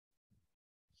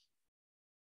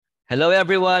Hello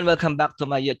everyone, welcome back to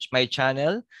my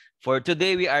channel. For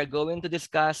today, we are going to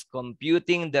discuss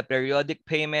computing the periodic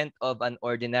payment of an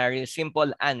ordinary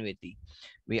simple annuity.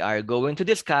 We are going to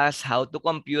discuss how to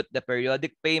compute the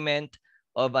periodic payment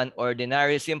of an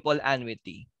ordinary simple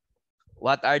annuity.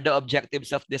 What are the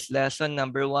objectives of this lesson?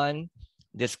 Number 1,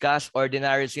 discuss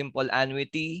ordinary simple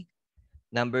annuity.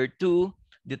 Number 2,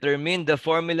 determine the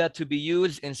formula to be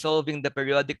used in solving the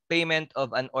periodic payment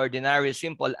of an ordinary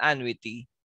simple annuity.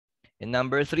 And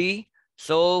number 3,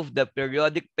 solve the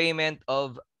periodic payment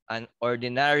of an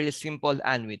ordinary simple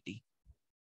annuity.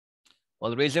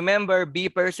 Always remember, be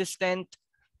persistent.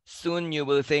 Soon you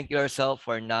will thank yourself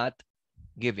for not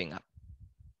giving up.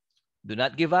 Do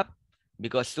not give up,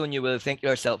 because soon you will thank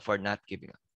yourself for not giving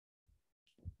up.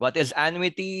 What is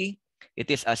annuity?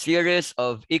 It is a series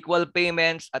of equal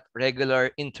payments at regular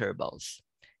intervals.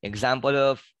 Example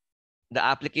of the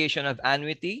application of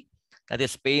annuity: that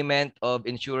is payment of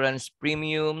insurance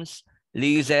premiums,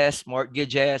 leases,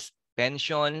 mortgages,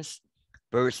 pensions,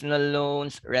 personal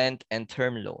loans, rent, and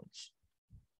term loans.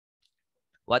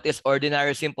 What is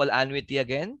ordinary simple annuity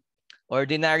again?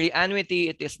 Ordinary annuity,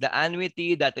 it is the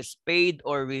annuity that is paid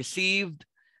or received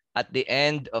at the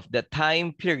end of the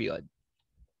time period.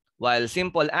 While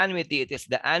simple annuity, it is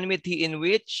the annuity in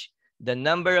which the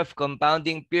number of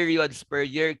compounding periods per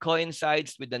year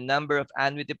coincides with the number of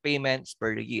annuity payments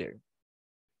per year.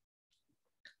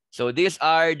 So these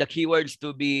are the keywords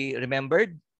to be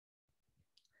remembered.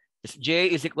 J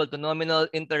is equal to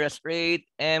nominal interest rate.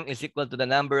 M is equal to the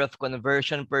number of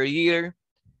conversion per year.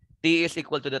 T is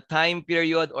equal to the time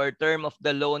period or term of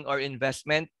the loan or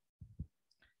investment.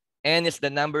 N is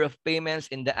the number of payments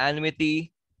in the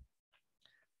annuity.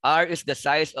 R is the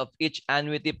size of each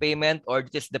annuity payment, or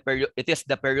it is the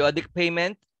periodic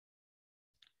payment.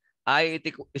 I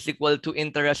is equal to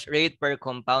interest rate per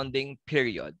compounding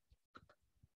period.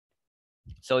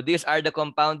 So these are the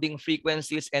compounding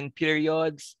frequencies and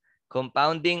periods.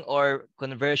 Compounding or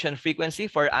conversion frequency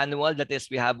for annual, that is,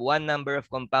 we have one number of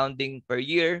compounding per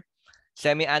year.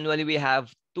 Semi-annually, we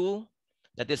have 2,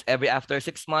 that is every after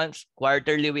 6 months.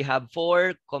 Quarterly, we have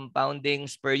 4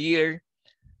 compoundings per year.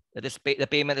 That is, the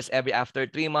payment is every after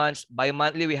 3 months.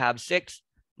 Bi-monthly, we have 6.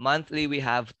 Monthly, we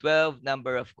have 12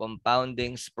 number of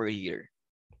compoundings per year.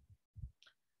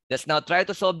 Let's now try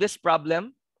to solve this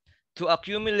problem. To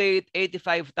accumulate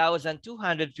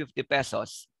 85,250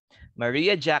 pesos,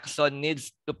 Maria Jackson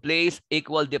needs to place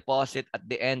equal deposit at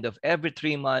the end of every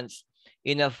 3 months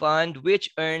in a fund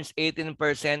which earns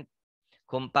 18%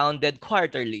 compounded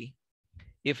quarterly.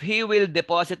 If he will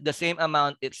deposit the same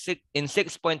amount in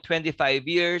 6.25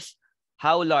 years,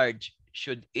 how large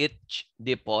should each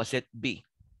deposit be?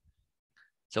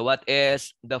 So what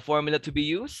is the formula to be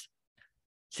used?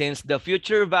 Since the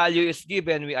future value is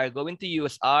given, we are going to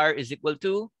use R is equal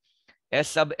to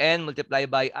S sub n multiplied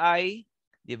by I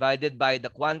divided by the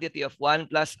quantity of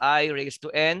 1 plus I raised to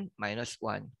n minus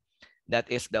 1. That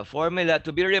is the formula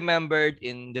to be remembered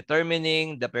in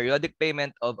determining the periodic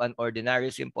payment of an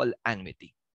ordinary simple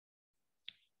annuity.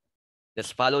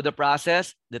 Let's follow the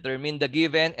process, determine the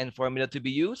given and formula to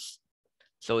be used.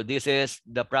 So this is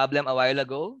the problem a while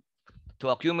ago.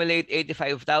 To accumulate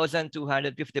 85,250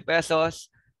 pesos,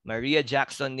 Maria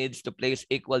Jackson needs to place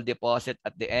equal deposit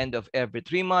at the end of every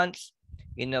 3 months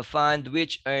in a fund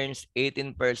which earns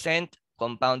 18%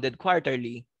 compounded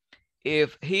quarterly.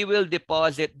 If he will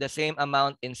deposit the same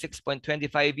amount in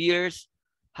 6.25 years,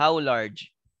 how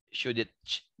large should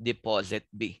each deposit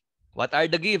be? What are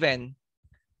the given?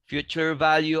 Future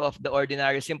value of the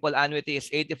ordinary simple annuity is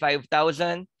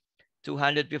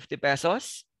 85,250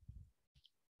 pesos.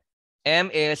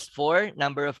 M is 4,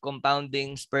 number of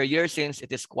compoundings per year since it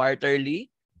is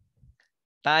quarterly.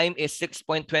 Time is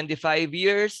 6.25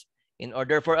 years. In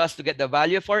order for us to get the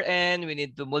value for N, we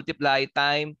need to multiply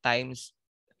time times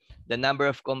the number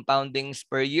of compoundings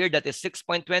per year, that is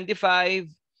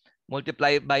 6.25,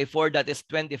 multiplied by 4, that is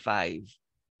 25.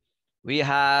 We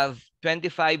have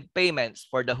 25 payments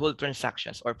for the whole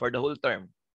transactions or for the whole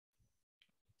term.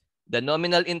 The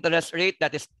nominal interest rate,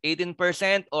 that is 18%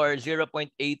 or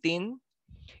 0.18.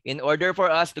 In order for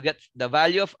us to get the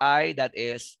value of I, that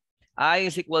is, I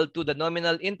is equal to the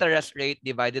nominal interest rate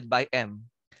divided by M.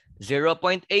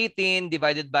 0.18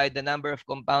 divided by the number of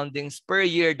compoundings per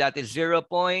year, that is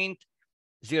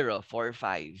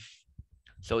 0.045.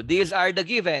 So these are the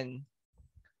given.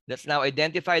 Let's now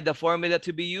identify the formula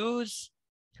to be used.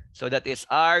 So that is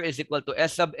R is equal to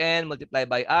S sub n multiplied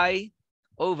by I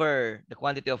over the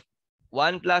quantity of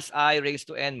 1 plus I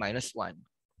raised to n minus 1.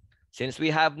 Since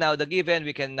we have now the given,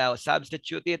 we can now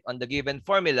substitute it on the given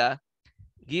formula.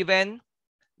 Given,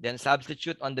 then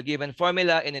substitute on the given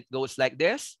formula, and it goes like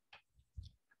this.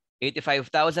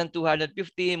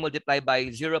 85,250 multiplied by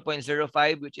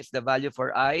 0.05, which is the value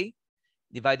for I,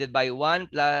 divided by 1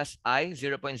 plus I,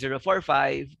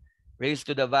 0.045, raised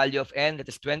to the value of n, that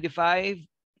is 25,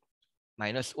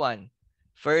 minus 1.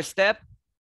 First step,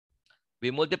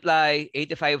 we multiply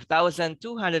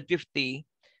 85,250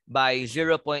 by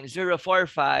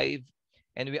 0.045,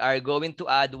 and we are going to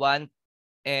add 1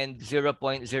 and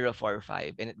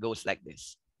 0.045, and it goes like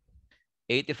this.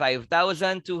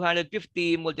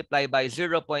 85,250 multiplied by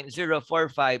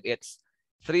 0.045, it's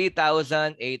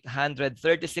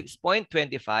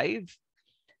 3,836.25.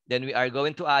 Then we are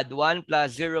going to add 1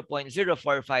 plus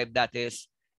 0.045, that is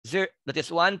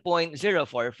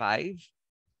 1.045.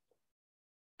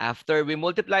 After we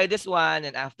multiply this one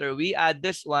and after we add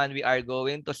this one, we are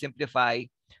going to simplify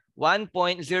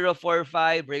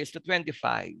 1.045 raised to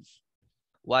 25.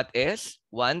 What is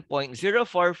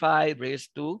 1.045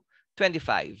 raised to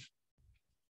 25?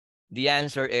 The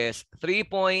answer is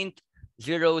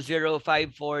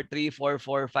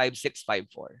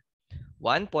 3.00543445654.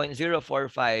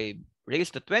 1.045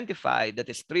 raised to 25, that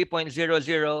is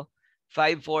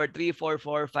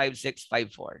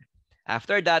 3.005434455654.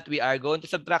 After that, we are going to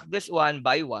subtract this one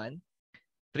by 1.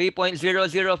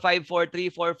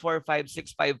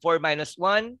 3.005434455654 minus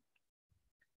 1.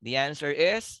 The answer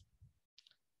is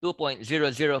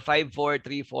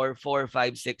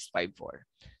 2.005434455654.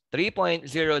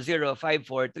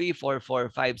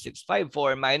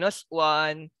 3.005434455654 minus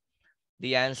 1.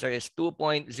 The answer is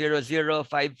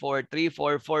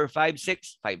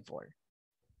 2.005434455654.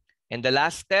 And the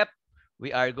last step,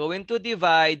 we are going to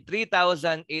divide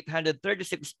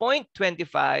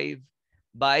 3,836.25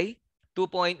 by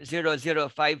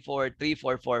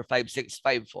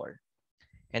 2.005434455654.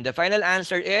 And the final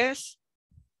answer is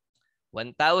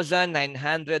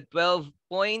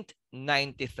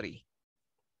 1,912.93.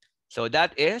 So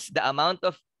that is the amount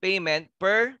of payment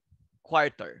per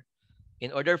quarter.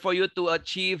 In order for you to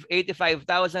achieve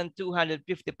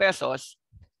 85,250 pesos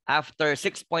after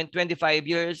 6.25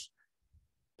 years,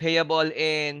 payable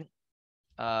in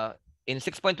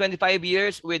 6.25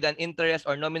 years with an interest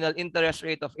or nominal interest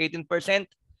rate of 18%,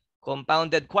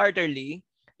 compounded quarterly,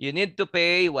 you need to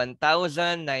pay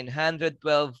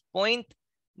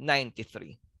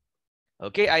 1,912.93.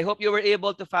 Okay, I hope you were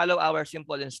able to follow our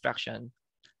simple instruction.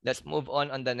 Let's move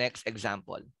on the next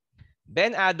example.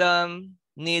 Ben Adam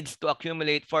needs to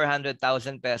accumulate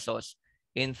 400,000 pesos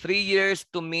in 3 years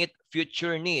to meet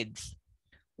future needs.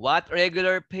 What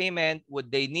regular payment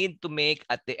would they need to make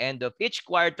at the end of each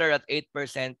quarter at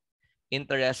 8%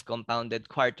 interest compounded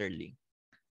quarterly?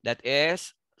 That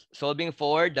is solving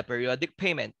for the periodic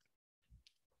payment.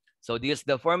 So this,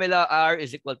 the formula R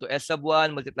is equal to S sub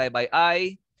 1 multiplied by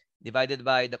I divided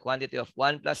by the quantity of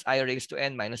 1 plus I raised to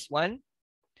n minus 1.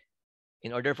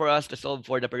 In order for us to solve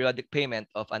for the periodic payment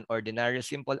of an ordinary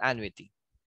simple annuity.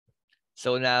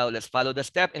 So now let's follow the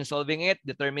step in solving it.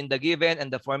 Determine the given and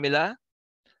the formula.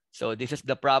 So this is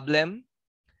the problem.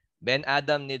 Ben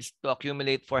Adam needs to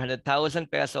accumulate 400,000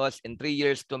 pesos in 3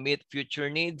 years to meet future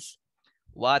needs.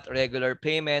 What regular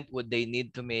payment would they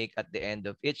need to make at the end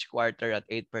of each quarter at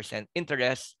 8%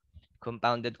 interest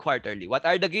compounded quarterly? What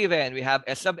are the given? We have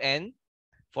S sub n,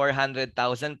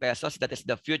 400,000 pesos. That is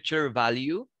the future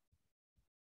value.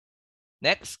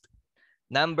 Next,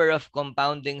 number of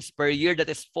compoundings per year. That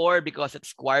is 4 because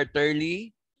it's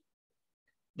quarterly.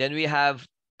 Then we have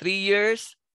 3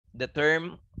 years, the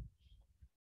term.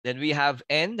 Then we have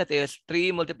n, that is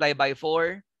 3 multiplied by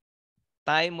 4,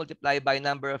 time multiplied by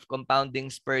number of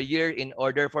compoundings per year in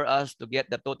order for us to get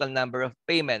the total number of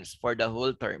payments for the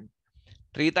whole term.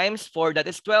 3 times 4, that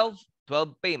is 12.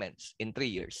 12 payments in 3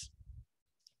 years.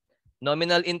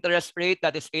 Nominal interest rate,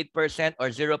 that is 8% or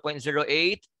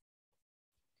 0.08.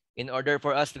 In order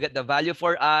for us to get the value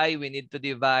for I, we need to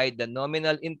divide the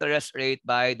nominal interest rate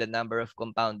by the number of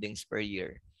compoundings per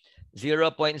year.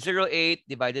 0.08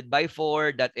 divided by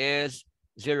 4, that is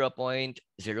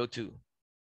 0.02.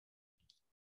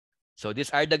 So these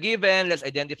are the given. Let's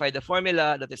identify the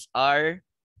formula. That is R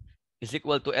is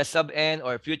equal to S sub n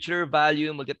or future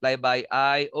value multiplied by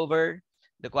I over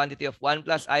the quantity of 1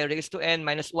 plus I raised to n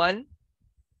minus 1.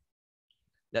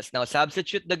 Let's now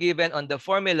substitute the given on the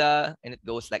formula, and it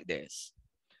goes like this.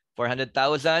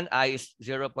 400,000, I is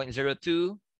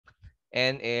 0.02,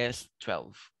 N is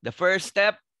 12. The first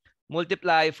step,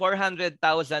 multiply 400,000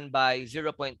 by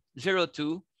 0.02,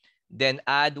 then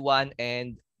add 1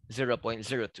 and 0.02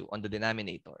 on the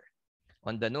denominator.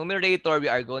 On the numerator, we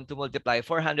are going to multiply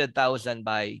 400,000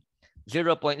 by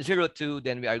 0.02,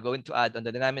 then we are going to add on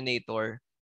the denominator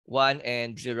 1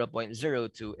 and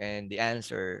 0.02, and the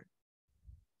answer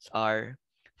are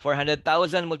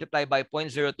 400,000 multiplied by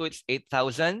 0.02, it's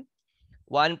 8,000.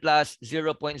 1 plus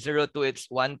 0.02, it's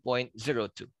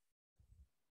 1.02.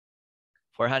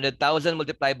 400,000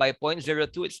 multiplied by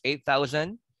 0.02, it's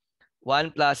 8,000.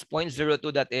 1 plus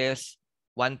 0.02, that is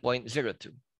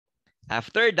 1.02.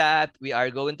 After that, we are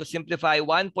going to simplify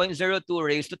 1.02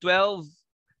 raised to 12.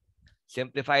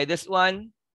 Simplify this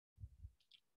one.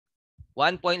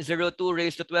 1.02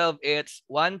 raised to 12, it's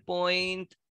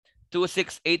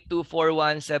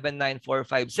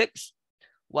 1.26824179456.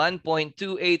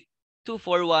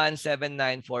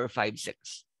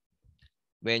 1.282417946.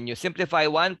 When you simplify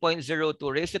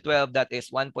 1.02 raised to 12, that is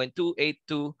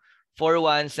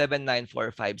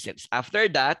 1.28241799456. After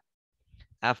that,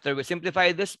 after we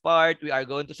simplify this part, we are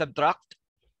going to subtract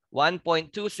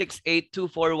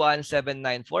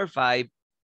 1.26824179445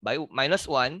 by minus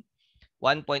 1.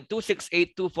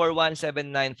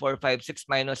 1.26824179456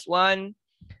 minus 1.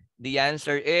 The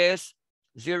answer is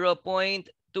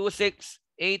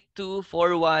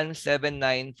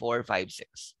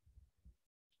 0.268241799456.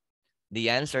 The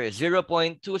answer is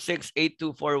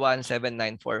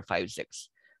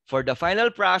 0.268241799456. For the final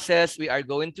process, we are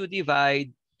going to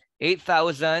divide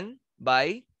 8,000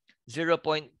 by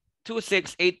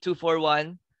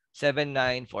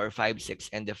 0.268241799456.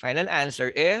 And the final answer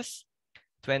is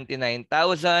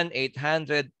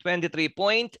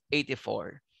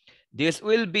 29,823.84. This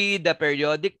will be the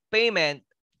periodic payment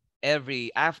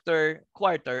after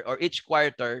quarter or each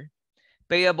quarter,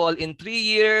 payable in 3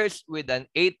 years with an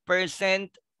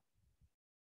 8%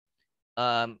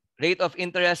 rate of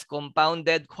interest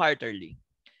compounded quarterly.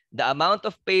 The amount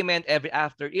of payment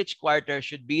after each quarter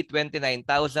should be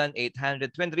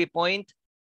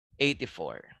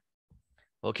 29,823.84.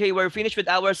 Okay, we're finished with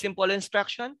our simple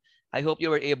instruction. I hope you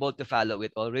were able to follow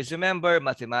it. Always remember,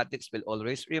 mathematics will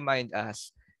always remind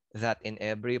us that in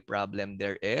every problem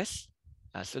there is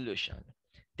a solution.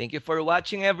 Thank you for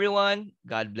watching, everyone.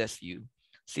 God bless you.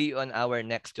 See you on our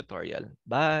next tutorial.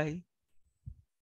 Bye.